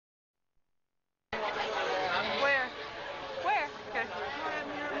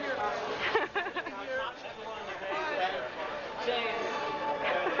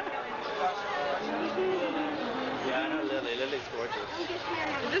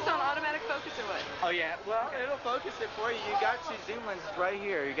this on automatic focus or what? Oh yeah, well, it'll focus it for you. You got two zoom lenses right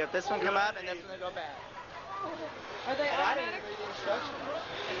here. You got this one come out and this one go back. Are they And automatic? I didn't read the instructions.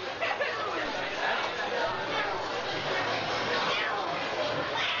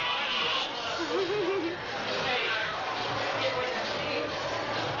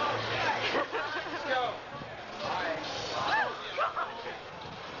 Let's go.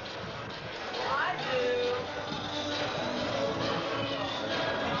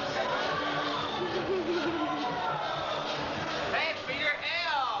 Hey, Peter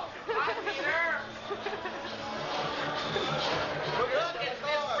L. Hi, Peter. Look, it's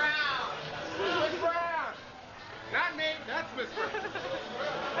Miss Brown. Miss Brown. Not me. That's Miss Brown.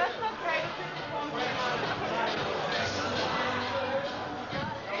 That's okay.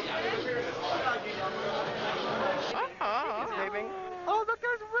 Oh, look,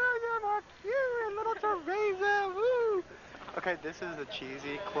 there's William, how cute, little Teresa, woo! Okay, this is a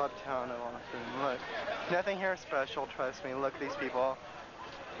cheesy club town of Austin. Look, nothing here is special, trust me. Look, these people,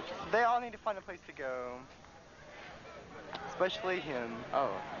 they all need to find a place to go. Especially him.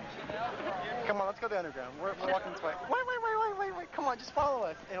 Oh. Come on, let's go to the underground. We're walking this way. Wait. Come on, just follow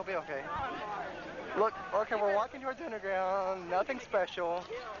us. It'll be okay. Look, okay, we're walking towards the underground. Nothing special.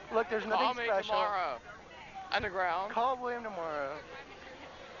 Look, there's nothing special. Call me tomorrow. Underground. Call William tomorrow.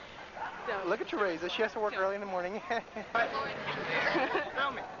 Look at Teresa. She has to work early in the morning. Film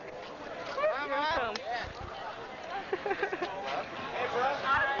me. Film. Hey, bro.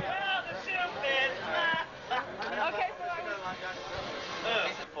 Okay,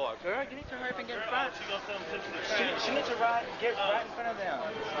 Girl, you need to hurry up and get in front. She needs to get right in front of them.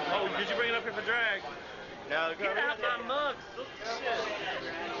 Oh, did you bring it up here for drag? No, Get out my mugs. Look at shit.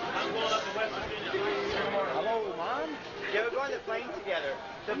 I'm going up to West Virginia. Hello, Mom. Yeah, we're going to the plane together.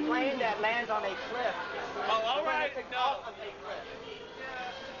 The plane that lands on a cliff. Oh, all right. No. Of a cliff.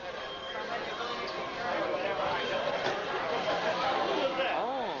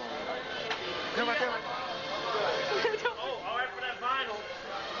 Oh. Come on, come on. Oh, all right for that vinyl.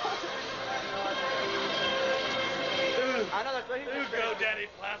 I know that's what he's Ooh, go daddy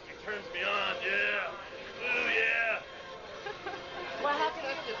plastic turns me on, yeah. Ooh, yeah. What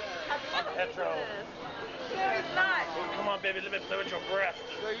happened? I'm Petro. No, it's not. Ooh, come on, baby, let me play with your breast.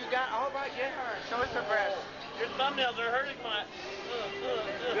 So you got, all right, get her. Show us her breast. Your thumbnails are hurting my...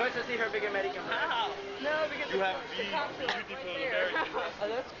 You want to see her big American breast? How? No, because You have beautiful American. Oh,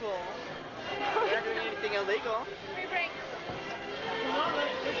 that's cool. You're not doing anything illegal. Free break. Come on, what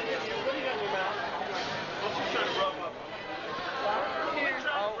do you got in your mouth? What's she trying to rub up? We're trying to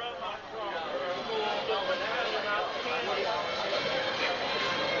rub my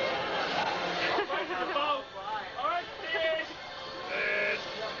all right, fish.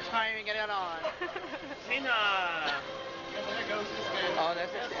 Try and get it on. Tina. Oh,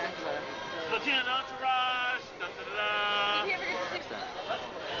 that's just Angela. Latina entourage. Da, da, da, da. Did you ever get to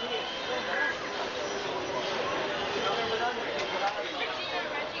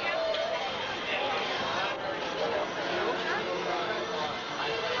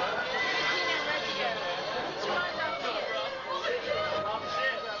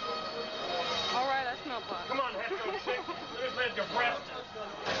Alright, I smell pot. Come on, Hetero chick. Let me play with your breast.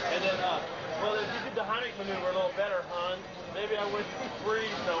 And then, well, if you did the Heimlich maneuver a little better, hon, maybe I wouldn't freeze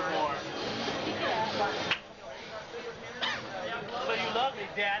no more. So you love me,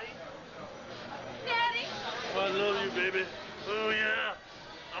 Daddy? Daddy? I love you, baby. Oh, yeah.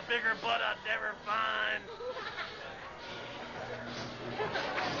 A bigger butt I'd never find.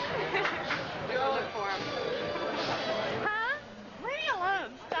 Go look for him. Huh? Leave me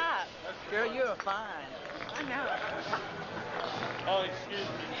alone. Stop. Girl, you are fine. I know. Oh, excuse me.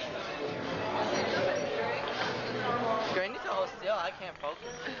 Girl, you need to hold still. I can't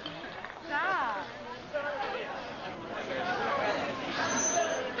focus. Stop.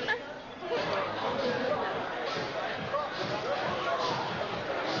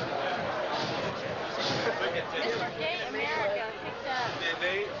 Mr. Gay America picked up. Did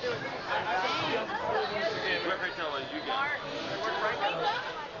they? Yeah, what retail one you got? Mark.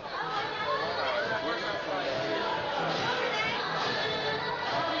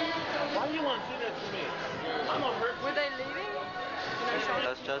 Why do you want to do that to me? I'm on purpose. Were they leaving?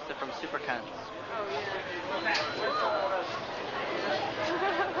 That's Joseph from Supercunts. Oh, yeah.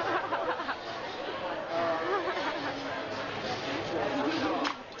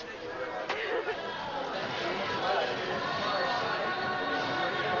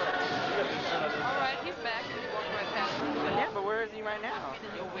 Alright, he's back. He walked right past us. Yeah, but where is he right now?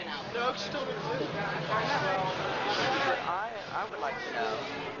 You'll win out. No, still I would like to know.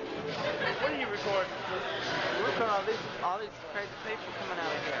 What are you recording? Look at all these crazy people coming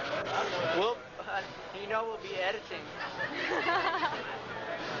out of here. Well, you know we'll be editing.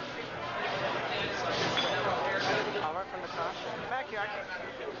 I'll work from the car. Back here, I can...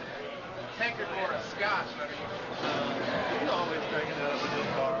 Take her for a scotch. You're always striking it up with this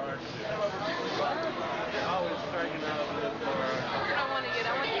bar, aren't you? Always striking it up with this bar. I want to get.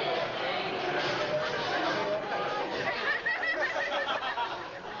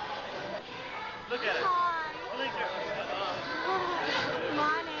 Look at it. Hi. Blinker.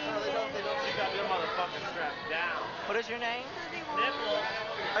 My name is You got your motherfucking strapped down. What is your name? Susie Nipple.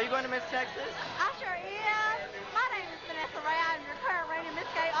 Wong. Are you going to Miss Texas? I sure am. My name is Vanessa Ray. I'm your current reigning Miss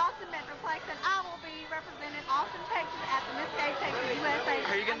Gay Austin Metroplex, and I will be representing Austin, Texas at the Miss Gay Texas USA.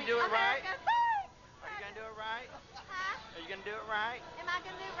 Are you going to do it right? America's Sorry. Are you going to do it right? Huh? Are you going to do it right? Am I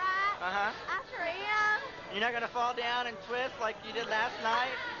going to do it right? Uh-huh. I sure am. You're not going to fall down and twist like you did last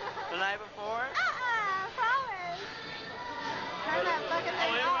night? The night before? Promise. Turn that fucking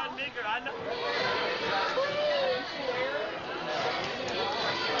thing Oh, off. everyone nigger, I know.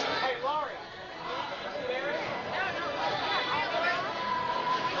 Hey, Laurie.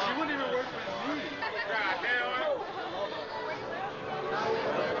 She wouldn't even work for me.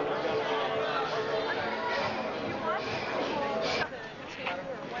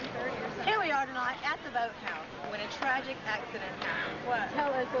 Here we are tonight at the Boathouse when a tragic accident happened. What? Tell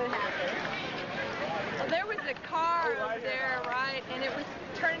us what happened. Well, there was a car over there, right, and it was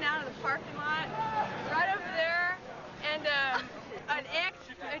turning out of the parking lot, right over there, and an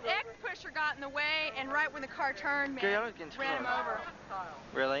ex-pusher got in the way, and right when the car turned, man, Girl, I was getting ran him screwed. over.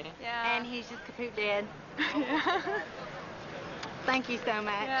 Really? Yeah. And he's just kaput dead. yeah. Thank you so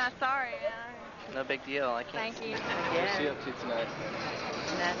much. Yeah, sorry. Yeah. No big deal. I can't. Thank you. What's she up to tonight?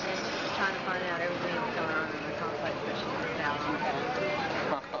 Nothing. Just trying to find out everything that's going on in the complex.